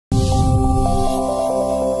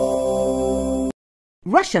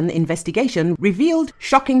Russian investigation revealed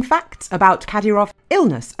shocking facts about Kadyrov: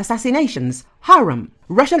 illness, assassinations, harem.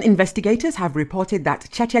 Russian investigators have reported that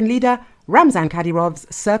Chechen leader Ramzan Kadyrov's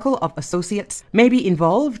circle of associates may be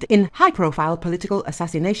involved in high-profile political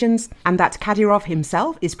assassinations and that Kadyrov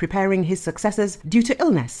himself is preparing his successors due to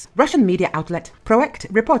illness. Russian media outlet Proekt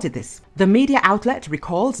reported this. The media outlet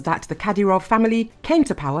recalls that the Kadyrov family came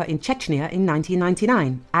to power in Chechnya in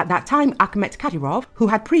 1999. At that time, Akhmat Kadyrov, who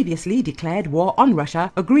had previously declared war on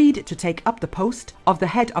Russia, agreed to take up the post of the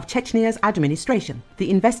head of Chechnya's administration.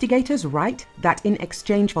 The investigators write that in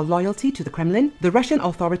exchange for loyalty to the Kremlin, the Russian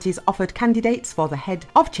authorities offered candidates for the head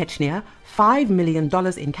of Chechnya $5 million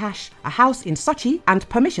in cash, a house in Sochi, and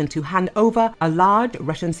permission to hand over a large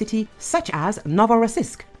Russian city such as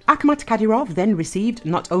Novorossiysk. Akhmat Kadyrov then received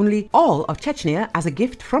not only all of Chechnya as a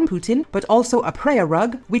gift from Putin, but also a prayer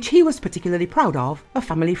rug, which he was particularly proud of, a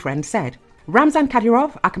family friend said. Ramzan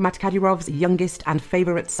Kadyrov, Akhmat Kadyrov's youngest and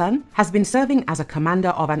favorite son, has been serving as a commander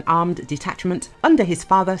of an armed detachment under his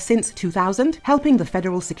father since 2000, helping the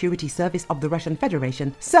Federal Security Service of the Russian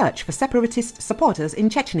Federation search for separatist supporters in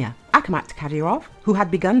Chechnya. Akhmat Kadyrov, who had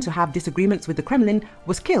begun to have disagreements with the Kremlin,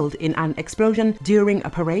 was killed in an explosion during a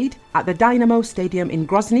parade at the Dynamo Stadium in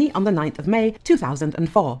Grozny on the 9th of May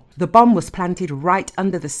 2004. The bomb was planted right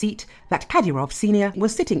under the seat that Kadyrov Sr.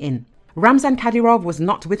 was sitting in. Ramzan Kadyrov was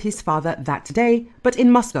not with his father that day, but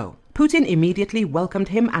in Moscow. Putin immediately welcomed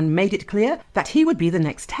him and made it clear that he would be the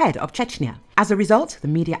next head of Chechnya. As a result, the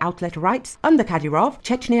media outlet writes, under Kadyrov,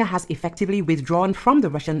 Chechnya has effectively withdrawn from the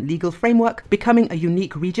Russian legal framework, becoming a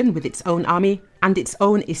unique region with its own army and its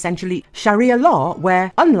own essentially Sharia law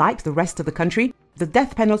where, unlike the rest of the country, the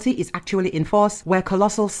death penalty is actually in force, where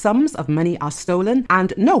colossal sums of money are stolen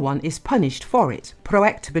and no one is punished for it.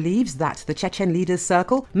 Proekt believes that the Chechen leaders'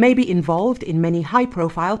 circle may be involved in many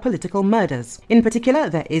high-profile political murders. In particular,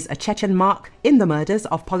 there is a Chechen mark in the murders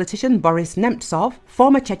of politician Boris Nemtsov,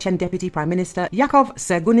 former Chechen Deputy Prime Minister Yakov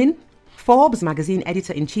Segunin, Forbes magazine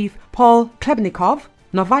editor-in-chief Paul Klebnikov,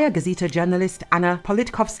 Novaya Gazeta journalist Anna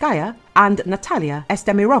Politkovskaya, and Natalia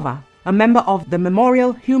Estemirova, a member of the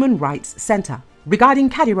Memorial Human Rights Center. Regarding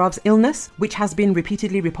Kadyrov's illness, which has been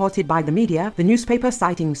repeatedly reported by the media, the newspaper,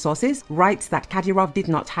 citing sources, writes that Kadyrov did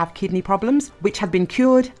not have kidney problems, which had been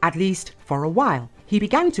cured, at least for a while. He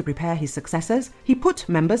began to prepare his successors. He put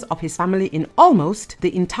members of his family in almost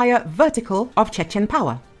the entire vertical of Chechen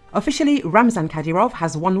power. Officially, Ramzan Kadyrov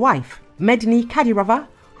has one wife, Medni Kadyrova,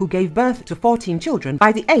 who gave birth to 14 children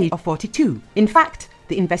by the age of 42. In fact,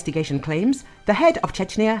 the investigation claims the head of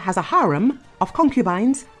Chechnya has a harem of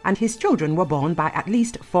concubines and his children were born by at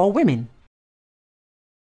least 4 women.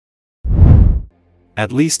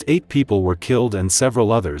 At least 8 people were killed and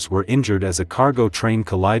several others were injured as a cargo train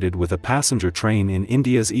collided with a passenger train in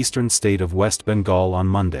India's eastern state of West Bengal on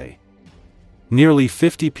Monday. Nearly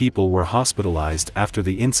 50 people were hospitalized after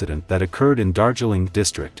the incident that occurred in Darjeeling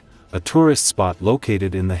district, a tourist spot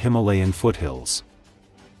located in the Himalayan foothills.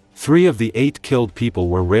 3 of the 8 killed people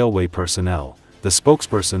were railway personnel, the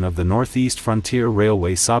spokesperson of the Northeast Frontier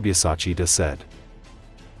Railway Sabyasachi said.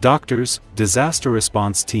 Doctors, disaster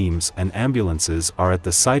response teams and ambulances are at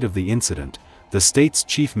the site of the incident, the state's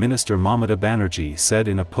Chief Minister Mamata Banerjee said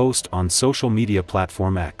in a post on social media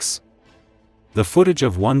platform X. The footage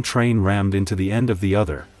of one train rammed into the end of the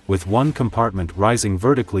other, with one compartment rising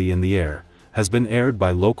vertically in the air, has been aired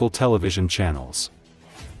by local television channels.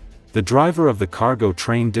 The driver of the cargo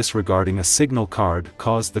train disregarding a signal card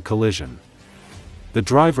caused the collision. The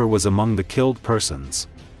driver was among the killed persons.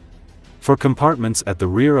 4 compartments at the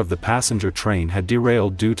rear of the passenger train had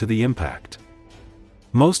derailed due to the impact.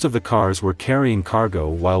 Most of the cars were carrying cargo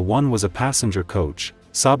while one was a passenger coach,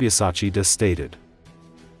 Sabyasachi stated.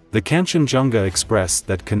 The Kanchenjunga Express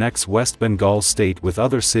that connects West Bengal state with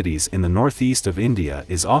other cities in the northeast of India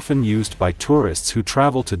is often used by tourists who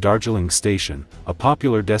travel to Darjeeling Station, a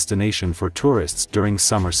popular destination for tourists during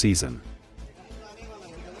summer season.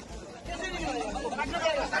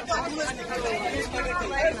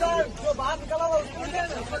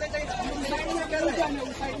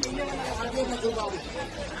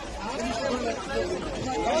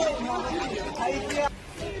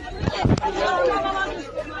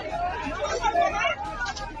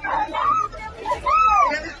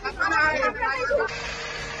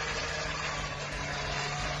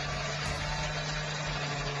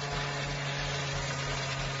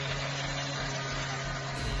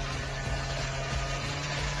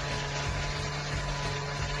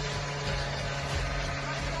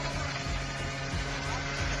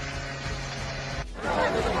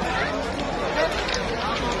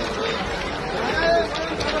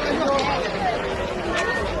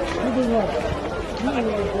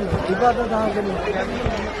 İbadet halinde.